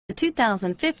The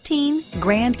 2015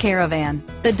 Grand Caravan.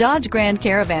 The Dodge Grand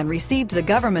Caravan received the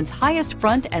government's highest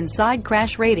front and side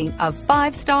crash rating of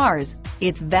 5 stars.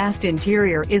 Its vast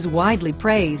interior is widely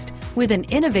praised, with an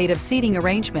innovative seating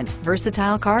arrangement,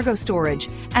 versatile cargo storage,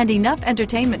 and enough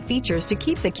entertainment features to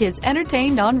keep the kids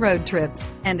entertained on road trips,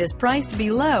 and is priced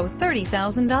below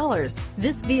 $30,000.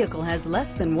 This vehicle has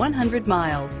less than 100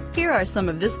 miles. Here are some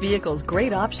of this vehicle's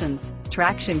great options: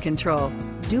 traction control,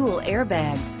 dual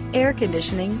airbags, air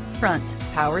conditioning, front,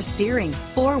 power steering,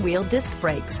 4-wheel disc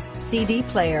brakes, CD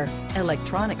player,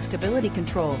 electronic stability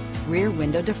control, rear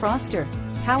window defroster,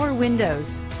 power windows,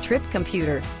 trip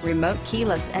computer, remote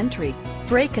keyless entry,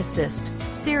 brake assist,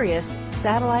 SIRIUS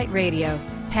Satellite Radio,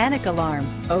 panic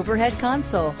alarm, overhead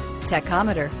console,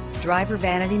 tachometer, driver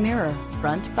vanity mirror,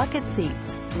 front bucket seats,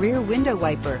 rear window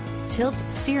wiper, tilt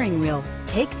steering wheel.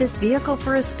 Take this vehicle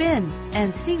for a spin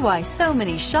and see why so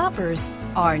many shoppers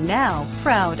are now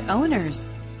proud owners.